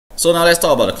So now let's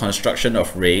talk about the construction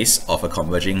of rays of a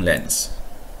converging lens.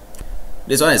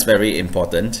 This one is very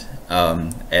important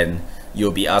and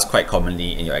you'll be asked quite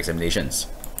commonly in your examinations.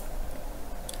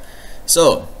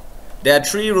 So there are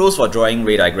 3 rules for drawing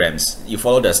ray diagrams. You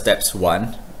follow the steps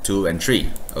 1, 2 and 3.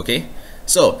 Okay,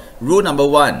 so rule number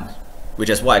 1,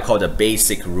 which is what I call the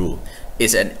basic rule,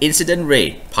 is an incident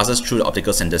ray passes through the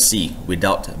optical center C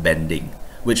without bending,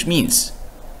 which means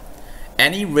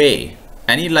any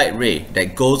light ray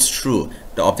that goes through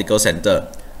the optical center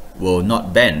will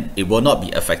not bend. It will not be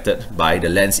affected by the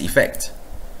lens effect.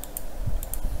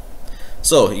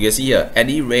 So you can see here,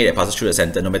 any ray that passes through the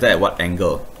center, no matter at what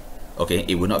angle, okay,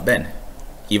 it will not bend.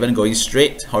 Even going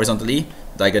straight, horizontally,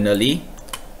 diagonally,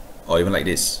 or even like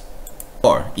this,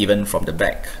 or even from the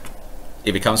back.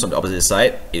 If it comes from the opposite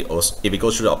side, if it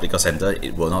goes through the optical center,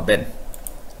 it will not bend.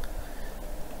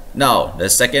 Now, the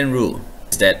second rule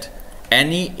is that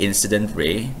any incident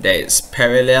ray that is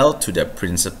parallel to the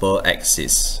principal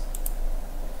axis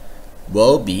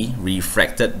will be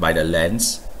refracted by the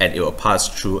lens and it will pass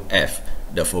through F,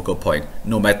 the focal point,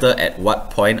 no matter at what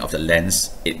point of the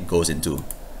lens it goes into.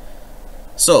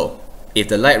 So, if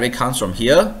the light ray comes from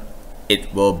here,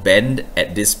 it will bend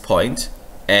at this point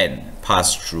and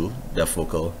pass through the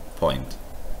focal point.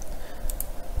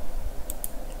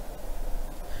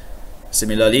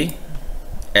 Similarly,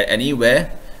 at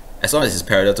anywhere, as long as it's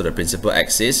parallel to the principal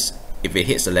axis, if it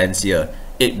hits the lens here,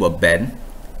 it will bend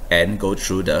and go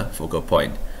through the focal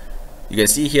point. You can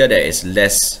see here there is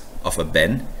less of a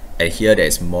bend, and here there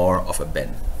is more of a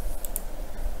bend.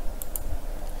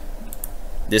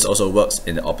 This also works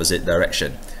in the opposite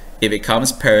direction. If it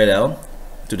comes parallel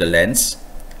to the lens,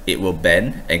 it will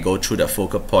bend and go through the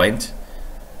focal point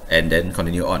and then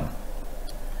continue on.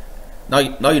 Now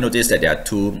you notice that there are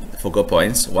 2 focal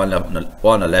points, one on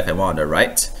the left and one on the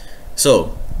right.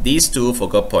 So these 2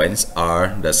 focal points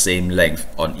are the same length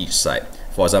on each side.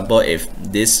 For example, if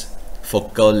this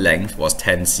focal length was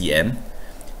 10 cm,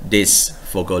 this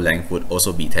focal length would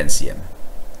also be 10 cm.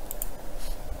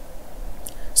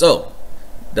 So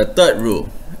the third rule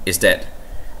is that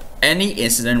any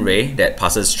incident ray that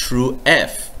passes through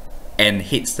F and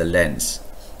hits the lens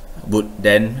would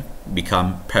then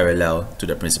become parallel to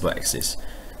the principal axis.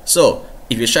 So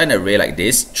if you shine a ray like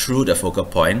this through the focal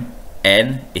point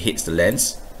and it hits the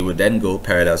lens, it would then go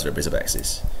parallel to the principal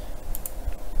axis,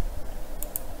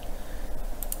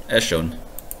 as shown.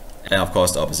 And of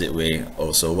course the opposite way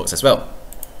also works as well.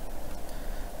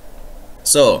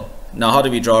 So now how do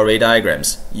we draw ray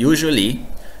diagrams? Usually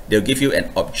they'll give you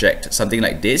an object, something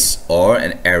like this, or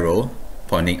an arrow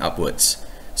pointing upwards.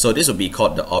 So this will be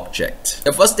called the object.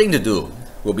 The first thing to do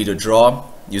will be to draw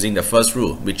using the first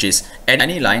rule, which is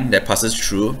any line that passes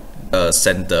through the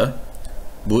center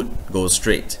would go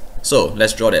straight. So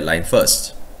let's draw that line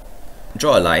first.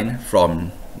 Draw a line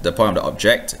from the point of the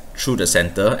object through the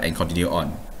center and continue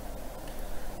on.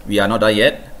 We are not done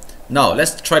yet. Now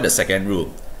let's try the second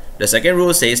rule. The second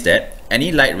rule says that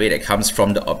any light ray that comes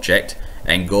from the object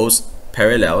and goes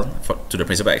parallel to the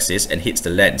principal axis and hits the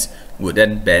lens would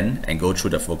then bend and go through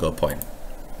the focal point.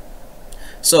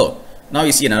 So now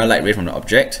you see another light ray from the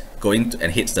object going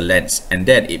and hits the lens, and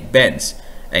then it bends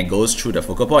and goes through the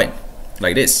focal point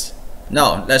like this.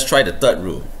 Now let's try the third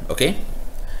rule. Okay,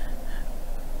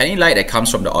 any light that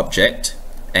comes from the object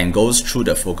and goes through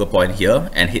the focal point here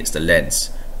and hits the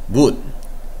lens would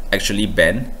actually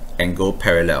bend and go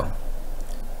parallel.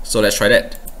 So let's try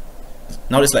that.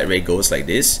 Now this light ray goes like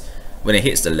this. When it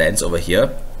hits the lens over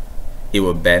here, it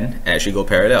will bend and actually go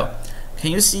parallel.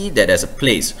 Can you see that there's a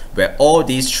place where all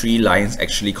these 3 lines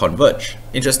actually converge?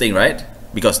 Interesting, right?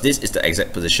 Because this is the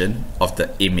exact position of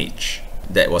the image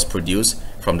that was produced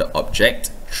from the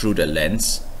object through the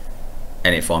lens,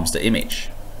 and it forms the image.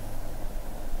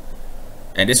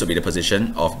 And this will be the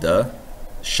position of the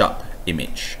sharp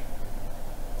image.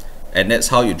 And that's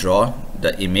how you draw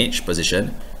the image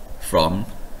position from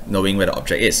knowing where the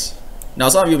object is. Now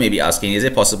some of you may be asking, is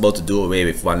it possible to do away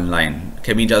with 1 line?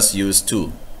 Can we just use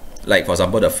 2? Like for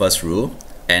example the first rule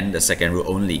and the second rule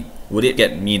only. Would it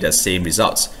get me the same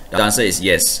results? The answer is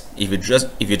yes. If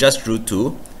you just drew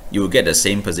 2, you will get the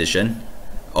same position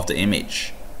of the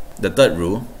image. The third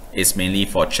rule is mainly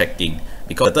for checking,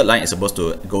 because the third line is supposed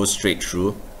to go straight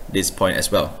through this point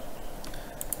as well.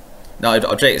 Now if the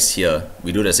object is here,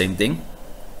 we do the same thing.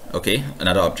 Okay,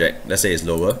 another object, let's say it's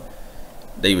lower,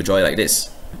 then you will draw it like this.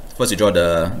 First you draw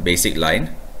the basic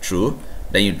line through,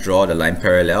 then you draw the line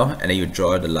parallel, and then you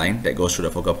draw the line that goes through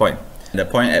the focal point. And the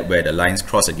point at where the lines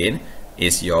cross again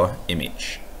is your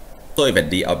image. So if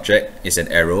the object is an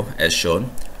arrow as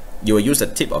shown, you will use the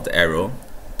tip of the arrow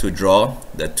to draw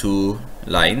the 2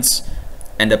 lines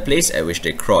and the place at which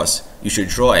they cross, you should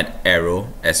draw an arrow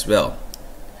as well.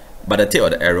 But the tip of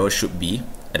the arrow should be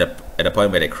at the point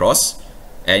where they cross,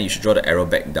 and you should draw the arrow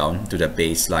back down to the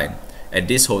baseline. And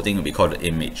this whole thing will be called the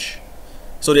image.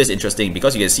 So this is interesting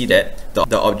because you can see that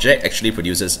the object actually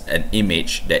produces an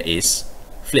image that is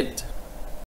flipped.